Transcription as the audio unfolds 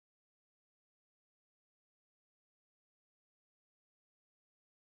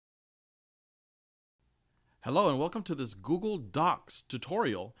Hello and welcome to this Google Docs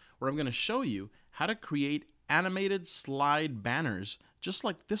tutorial where I'm going to show you how to create animated slide banners just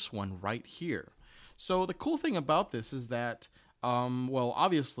like this one right here. So the cool thing about this is that, well,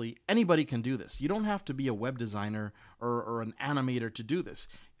 obviously anybody can do this. You don't have to be a web designer or an animator to do this.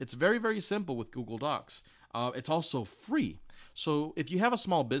 It's very, very simple with Google Docs. It's also free. So if you have a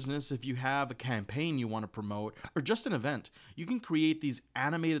small business, if you have a campaign you want to promote, or just an event, you can create these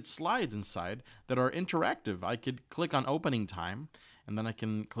animated slides inside that are interactive. I could click on opening time, and then I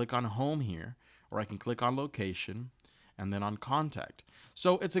can click on home here, or I can click on location, and then on contact.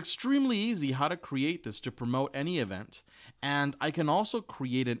 So it's extremely easy how to create this to promote any event, and I can also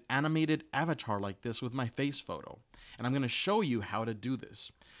create an animated avatar like this with my face photo. And I'm going to show you how to do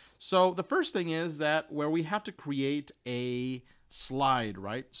this. So the first thing is that where we have to create a slide,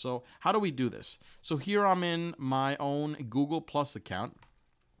 right? So how do we do this? So here I'm in my own Google Plus account,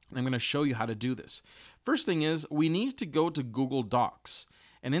 and I'm going to show you how to do this. First thing is we need to go to Google Docs,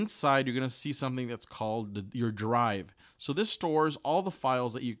 and inside you're going to see something that's called your drive. So this stores all the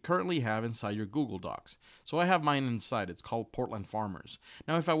files that you currently have inside your Google Docs. So I have mine inside. It's called Portland Farmers.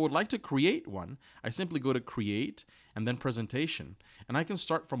 Now if I would like to create one, I simply go to Create and then Presentation, and I can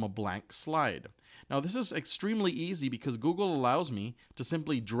start from a blank slide. Now this is extremely easy because Google allows me to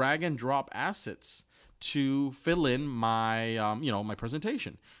simply drag and drop assets to fill in my my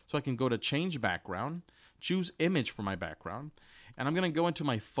presentation. So I can go to Change Background, choose Image for my background, and I'm going to go into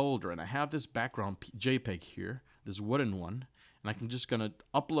my folder, and I have this background JPEG here, this wooden one, and I can just going to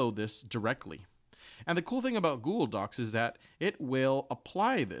upload this directly. And the cool thing about Google Docs is that it will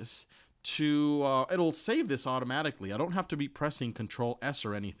apply this to, it'll save this automatically. I don't have to be pressing Control S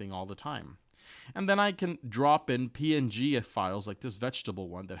or anything all the time. And then I can drop in PNG files like this vegetable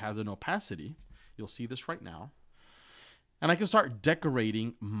one that has an opacity. You'll see this right now. And I can start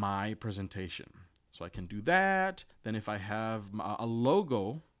decorating my presentation. So I can do that. Then if I have a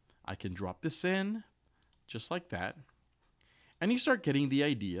logo, I can drop this in just like that. And you start getting the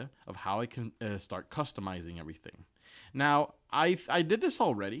idea of how I can start customizing everything. Now, I did this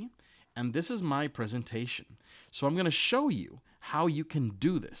already, and this is my presentation. So I'm going to show you how you can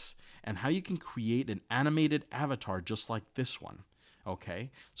do this and how you can create an animated avatar just like this one.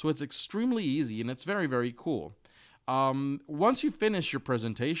 Okay, so it's extremely easy and it's very, very cool. Once you finish your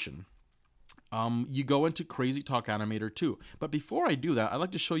presentation, you go into Crazy Talk Animator 2. But before I do that, I'd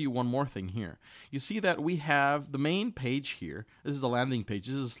like to show you one more thing here. You see that we have the main page here. This is the landing page.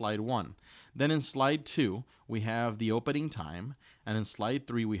 This is slide 1. Then in slide 2, we have the opening time. And in slide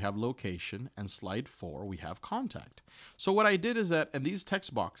 3, we have location. And slide 4, we have contact. So what I did is that in these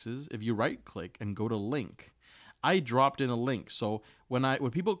text boxes, if you right-click and go to link, I dropped in a link. So when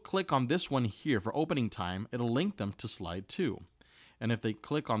people click on this one here for opening time, it'll link them to slide 2. And if they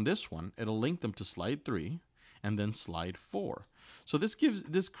click on this one, it'll link them to slide 3 and then slide 4. So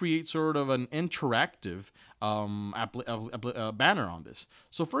this creates sort of an interactive banner on this.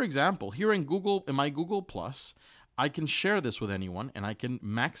 So for example, here in my Google Plus, I can share this with anyone and I can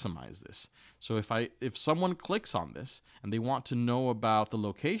maximize this. So if someone clicks on this and they want to know about the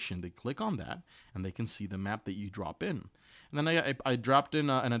location, they click on that and they can see the map that you drop in. And then I dropped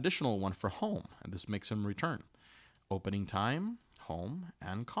in an additional one for home, and this makes them return. Opening time, home,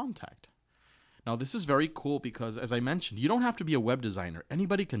 and contact. Now this is very cool because, as I mentioned, you don't have to be a web designer.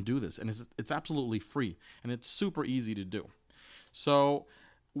 Anybody can do this, and it's absolutely free, and it's super easy to do. So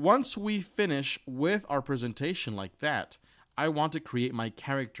once we finish with our presentation like that, I want to create my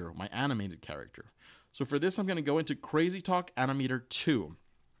character, my animated character. So for this, I'm going to go into Crazy Talk Animator 2.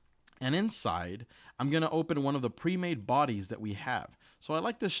 And inside, I'm going to open one of the pre-made bodies that we have. So I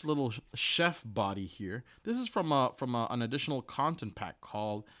like this little chef body here. This is from an additional content pack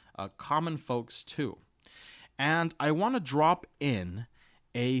called Common Folks 2. And I want to drop in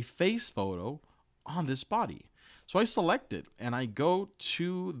a face photo on this body. So I select it and I go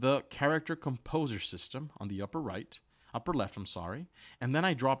to the character composer system on the upper left, and then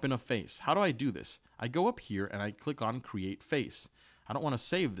I drop in a face. How do I do this? I go up here and I click on Create Face. I don't want to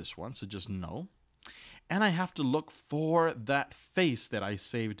save this one, so just no. And I have to look for that face that I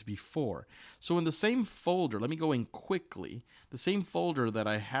saved before. So in the same folder, let me go in quickly, the same folder that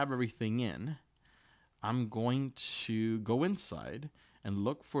I have everything in, I'm going to go inside and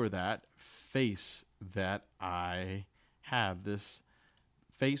look for that face that I have, this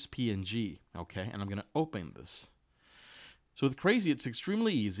face PNG, okay? And I'm going to open this. So with Crazy, it's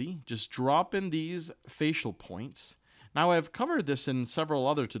extremely easy. Just drop in these facial points. Now, I've covered this in several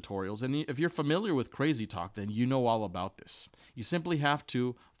other tutorials, and if you're familiar with Crazy Talk, then you know all about this. You simply have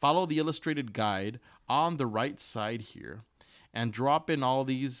to follow the illustrated guide on the right side here and drop in all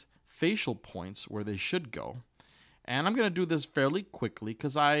these facial points where they should go. And I'm going to do this fairly quickly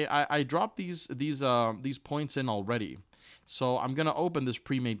because I dropped these points in already. So I'm going to open this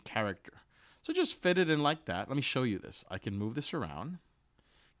pre-made character. So just fit it in like that. Let me show you this. I can move this around.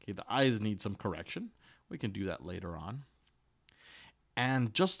 Okay, the eyes need some correction. We can do that later on.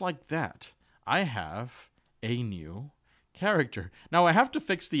 And just like that, I have a new character. Now I have to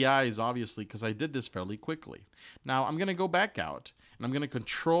fix the eyes, obviously, because I did this fairly quickly. Now I'm going to go back out, and I'm going to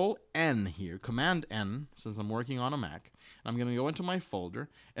Control N here, Command N, since I'm working on a Mac. And I'm going to go into my folder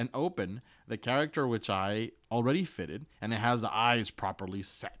and open the character which I already fitted, and it has the eyes properly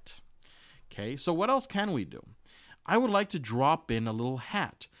set. Okay, so what else can we do? I would like to drop in a little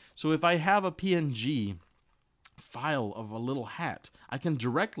hat. So if I have a PNG file of a little hat, I can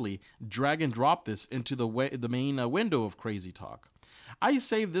directly drag and drop this into the main window of Crazy Talk. I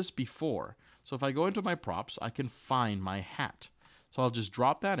saved this before, so if I go into my props, I can find my hat. So I'll just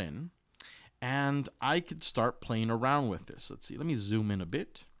drop that in, and I could start playing around with this. Let's see, let me zoom in a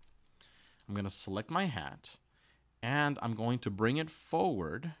bit. I'm going to select my hat, and I'm going to bring it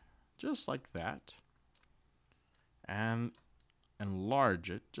forward, just like that, and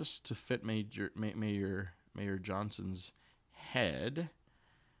enlarge it just to fit Mayor Johnson's head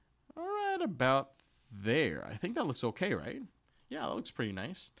right about there. I think that looks okay, right? Yeah, that looks pretty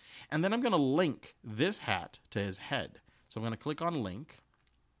nice. And then I'm going to link this hat to his head. So I'm going to click on link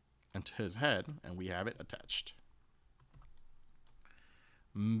and to his head, and we have it attached.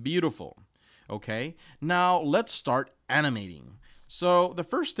 Beautiful. Okay, now let's start animating. So the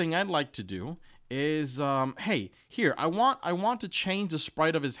first thing I'd like to do is, hey, here, I want to change the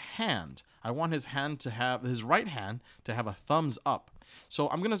sprite of his hand. I want his right hand to have a thumbs up. So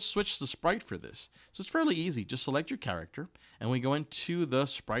I'm going to switch the sprite for this. So it's fairly easy. Just select your character, and we go into the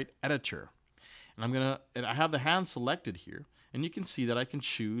Sprite Editor. And I have the hand selected here, and you can see that I can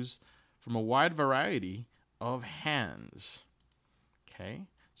choose from a wide variety of hands. Okay,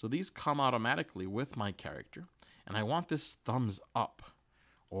 so these come automatically with my character, and I want this thumbs up,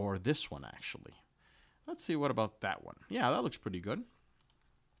 or this one actually. Let's see, what about that one? Yeah, that looks pretty good.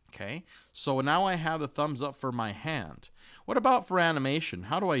 Okay, so now I have the thumbs up for my hand. What about for animation?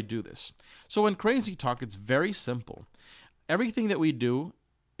 How do I do this? So in Crazy Talk, it's very simple. Everything that we do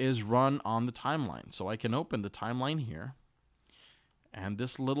is run on the timeline. So I can open the timeline here, and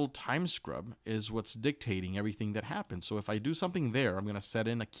this little time scrub is what's dictating everything that happens. So if I do something there, I'm going to set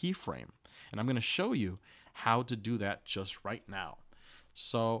in a keyframe, and I'm going to show you how to do that just right now.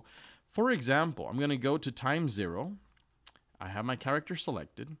 So for example, I'm going to go to time 0. I have my character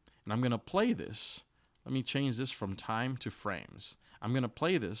selected, and I'm going to play this. Let me change this from time to frames. I'm going to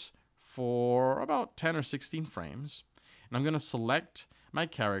play this for about 10 or 16 frames, and I'm going to select my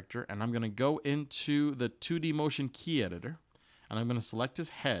character, and I'm going to go into the 2D motion key editor, and I'm going to select his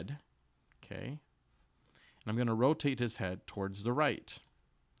head, okay, and I'm going to rotate his head towards the right.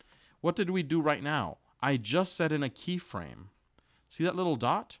 What did we do right now? I just set in a keyframe. See that little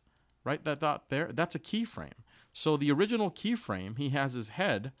dot? Right, that dot there? That's a keyframe. So the original keyframe, he has his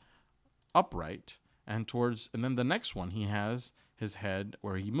head upright, and then the next one, he has his head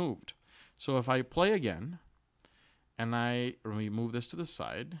where he moved. So if I play again, and let me move this to the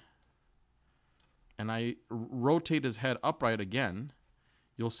side, and I rotate his head upright again,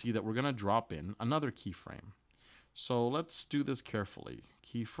 you'll see that we're going to drop in another keyframe. So let's do this carefully.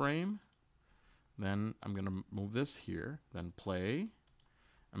 Keyframe, then I'm going to move this here, then play.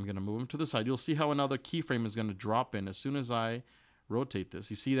 I'm going to move him to the side. You'll see how another keyframe is going to drop in as soon as I rotate this.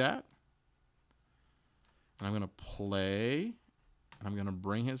 You see that? And I'm going to play, and I'm going to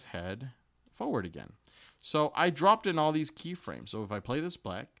bring his head forward again. So I dropped in all these keyframes. So if I play this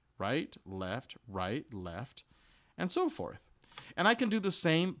back, right, left, and so forth. And I can do the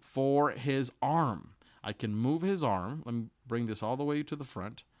same for his arm. I can move his arm. Let me bring this all the way to the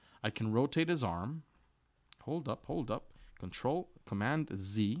front. I can rotate his arm. Hold up. Command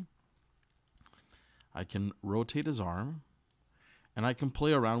Z. I can rotate his arm, and I can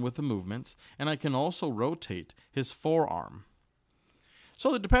play around with the movements, and I can also rotate his forearm.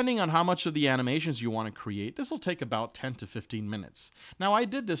 So depending on how much of the animations you want to create, this will take about 10 to 15 minutes. Now I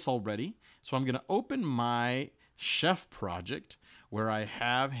did this already, so I'm going to open my chef project where I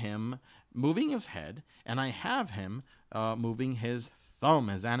have him moving his head, and I have him moving his thumb,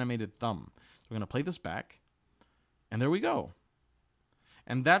 his animated thumb. So I'm going to play this back, and there we go.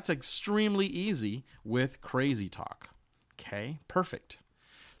 And that's extremely easy with Crazy Talk. Okay, perfect.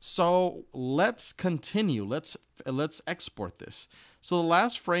 So let's continue. Let's export this. So the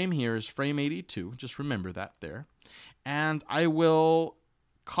last frame here is frame 82. Just remember that there. And I will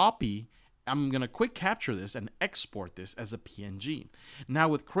copy I'm going to quick capture this and export this as a PNG. Now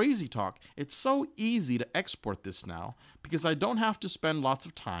with Crazy Talk, it's so easy to export this now because I don't have to spend lots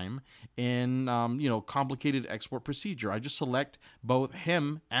of time in complicated export procedure. I just select both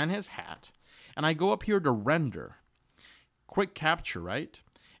him and his hat, and I go up here to render, quick capture, right?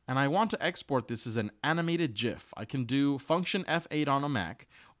 And I want to export this as an animated GIF. I can do function F8 on a Mac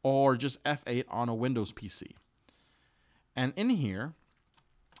or just F8 on a Windows PC. And in here,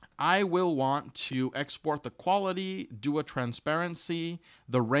 I will want to export the quality, do a transparency,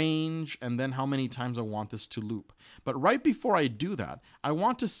 the range, and then how many times I want this to loop. But right before I do that, I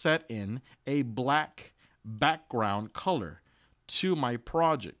want to set in a black background color to my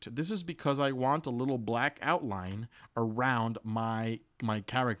project. This is because I want a little black outline around my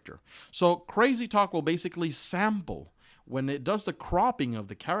character. So Crazy Talk will basically sample. When it does the cropping of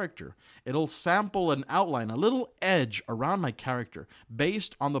the character, it'll sample an outline, a little edge around my character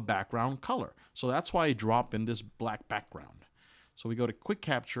based on the background color. So that's why I drop in this black background. So we go to Quick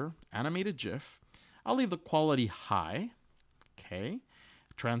Capture, Animated GIF. I'll leave the quality high. Okay.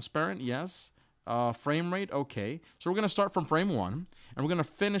 Transparent, yes. Frame rate, okay. So we're going to start from frame 1, and we're going to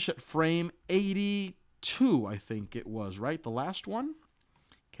finish at frame 82, I think it was, right? The last one?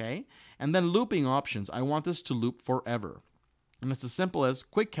 Okay, and then looping options. I want this to loop forever. And it's as simple as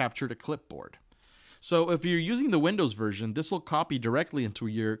quick capture to clipboard. So if you're using the Windows version, this will copy directly into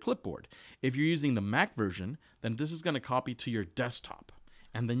your clipboard. If you're using the Mac version, then this is going to copy to your desktop.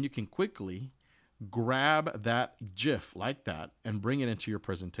 And then you can quickly grab that GIF like that and bring it into your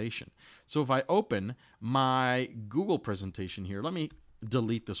presentation. So if I open my Google presentation here, let me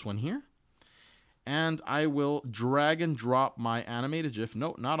delete this one here. And I will drag and drop my animated GIF.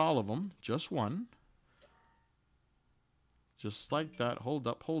 No, not all of them, just one. Just like that. Hold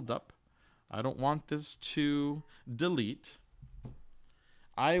up, hold up. I don't want this to delete.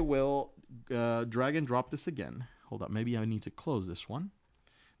 I will drag and drop this again. Hold up, maybe I need to close this one.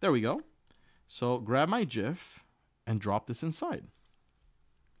 There we go. So grab my GIF and drop this inside.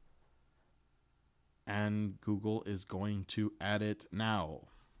 And Google is going to add it now.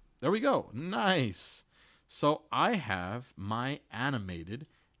 There we go. Nice. So I have my animated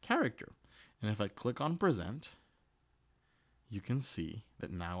character. And if I click on present, you can see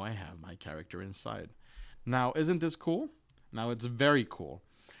that now I have my character inside. Now, isn't this cool? Now, it's very cool.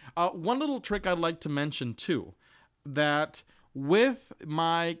 One little trick I'd like to mention too, that with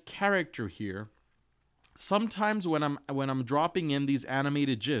my character here, sometimes when I'm dropping in these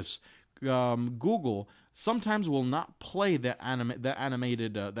animated GIFs, Google sometimes will not play the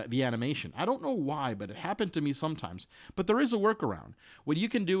animation. I don't know why, but it happened to me sometimes. But there is a workaround. What you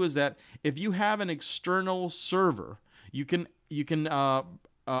can do is that if you have an external server, you can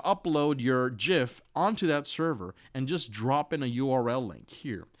upload your GIF onto that server and just drop in a URL link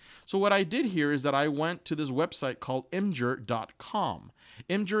here. So what I did here is that I went to this website called Imgur.com.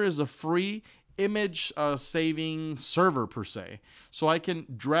 Imgur is a free image saving server per se. So I can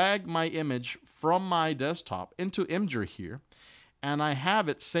drag my image from my desktop into Imgur here, and I have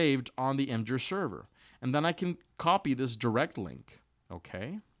it saved on the Imgur server. And then I can copy this direct link,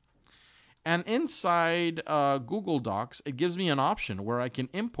 okay? And inside Google Docs, it gives me an option where I can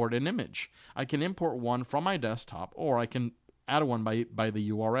import an image. I can import one from my desktop, or I can add one by the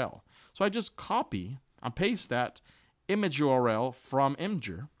URL. So I just copy and paste that image URL from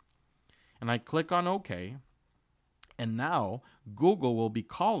Imgur, and I click on OK, and now Google will be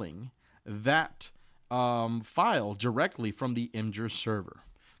calling that file directly from the Imgur server.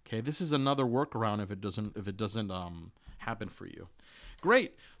 Okay, this is another workaround if it doesn't happen for you.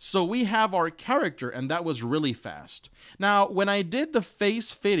 Great. So we have our character, and that was really fast. Now, when I did the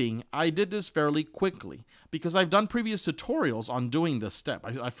face fitting, I did this fairly quickly because I've done previous tutorials on doing this step.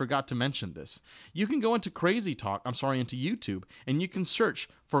 I forgot to mention this. You can go into into YouTube, and you can search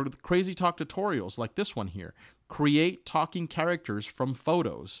for Crazy Talk tutorials like this one here. Create talking characters from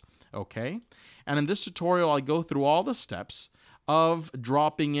photos. Okay? And in this tutorial, I go through all the steps of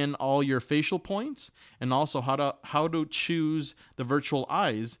dropping in all your facial points, and also how to choose the virtual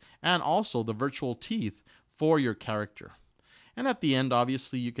eyes and also the virtual teeth for your character. And at the end,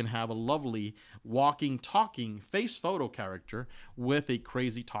 obviously, you can have a lovely walking, talking face photo character with a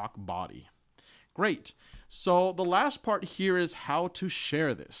Crazy Talk body. Great. So the last part here is how to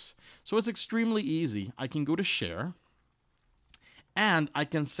share this. So it's extremely easy. I can go to share, and I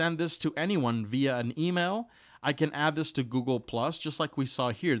can send this to anyone via an email. I can add this to Google+, just like we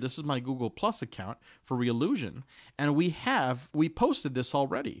saw here. This is my Google+ account for Reallusion, and we posted this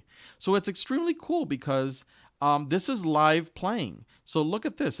already. So it's extremely cool because this is live playing. So look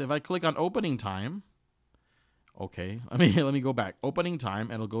at this. If I click on opening time, Okay, let me go back. Opening time,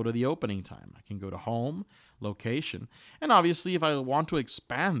 and it'll go to the opening time. I can go to home, location, and obviously if I want to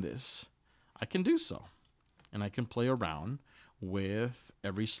expand this, I can do so. And I can play around with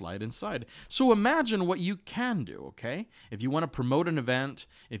every slide inside. So imagine what you can do, okay? If you want to promote an event,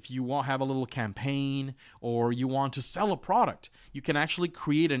 if you want to have a little campaign, or you want to sell a product, you can actually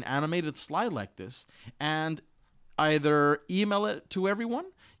create an animated slide like this and either email it to everyone.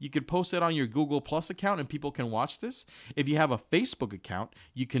 You could post it on your Google Plus account and people can watch this. If you have a Facebook account,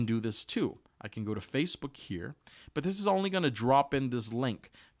 you can do this too. I can go to Facebook here, but this is only going to drop in this link.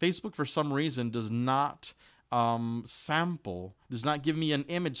 Facebook, for some reason, does not does not give me an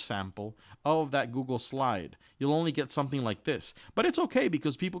image sample of that Google slide. You'll only get something like this. But it's okay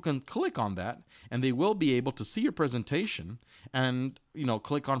because people can click on that and they will be able to see your presentation and,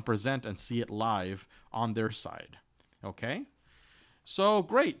 click on present and see it live on their side. Okay? So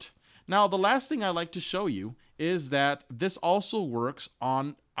great. Now, the last thing I'd like to show you is that this also works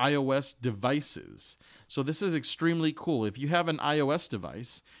on iOS devices. So this is extremely cool. If you have an iOS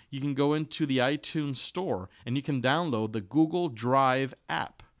device, you can go into the iTunes store and you can download the Google Drive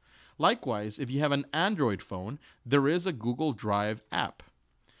app. Likewise, if you have an Android phone, there is a Google Drive app.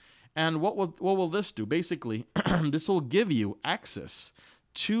 And what will this do? Basically, this will give you access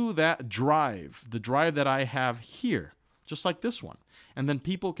to that drive, the drive that I have here, just like this one. And then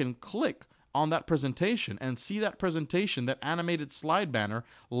people can click on that presentation and see that presentation, that animated slide banner,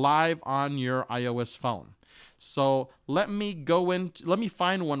 live on your iOS phone. So let me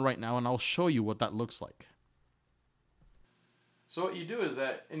find one right now and I'll show you what that looks like. So what you do is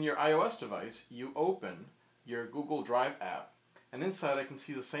that in your iOS device, you open your Google Drive app, and inside I can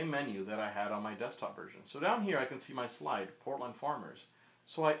see the same menu that I had on my desktop version. So down here I can see my slide, Portland Farmers.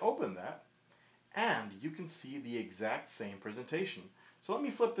 So I open that, and you can see the exact same presentation. So let me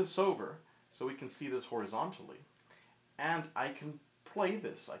flip this over so we can see this horizontally. And I can play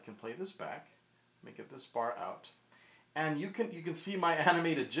this. I can play this back. Let me get this bar out. And you can see my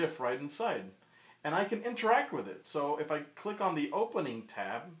animated GIF right inside. And I can interact with it. So if I click on the opening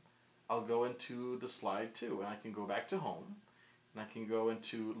tab, I'll go into the slide too. And I can go back to home. And I can go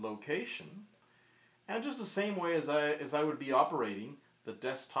into location. And just the same way as I would be operating the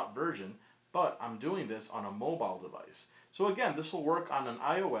desktop version, but I'm doing this on a mobile device. So again, this will work on an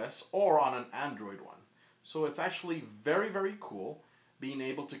iOS or on an Android one. So it's actually very, very cool being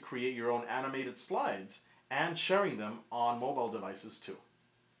able to create your own animated slides and sharing them on mobile devices too.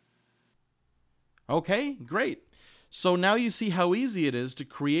 Okay, great. So now you see how easy it is to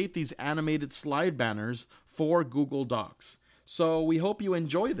create these animated slide banners for Google Docs. So we hope you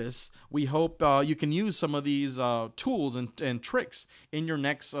enjoy this. We hope you can use some of these tools and tricks in your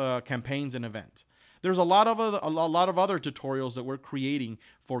next campaigns and events. There's a lot of other tutorials that we're creating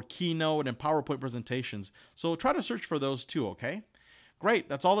for Keynote and PowerPoint presentations. So try to search for those too, okay? Great.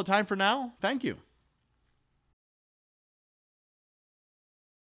 That's all the time for now. Thank you.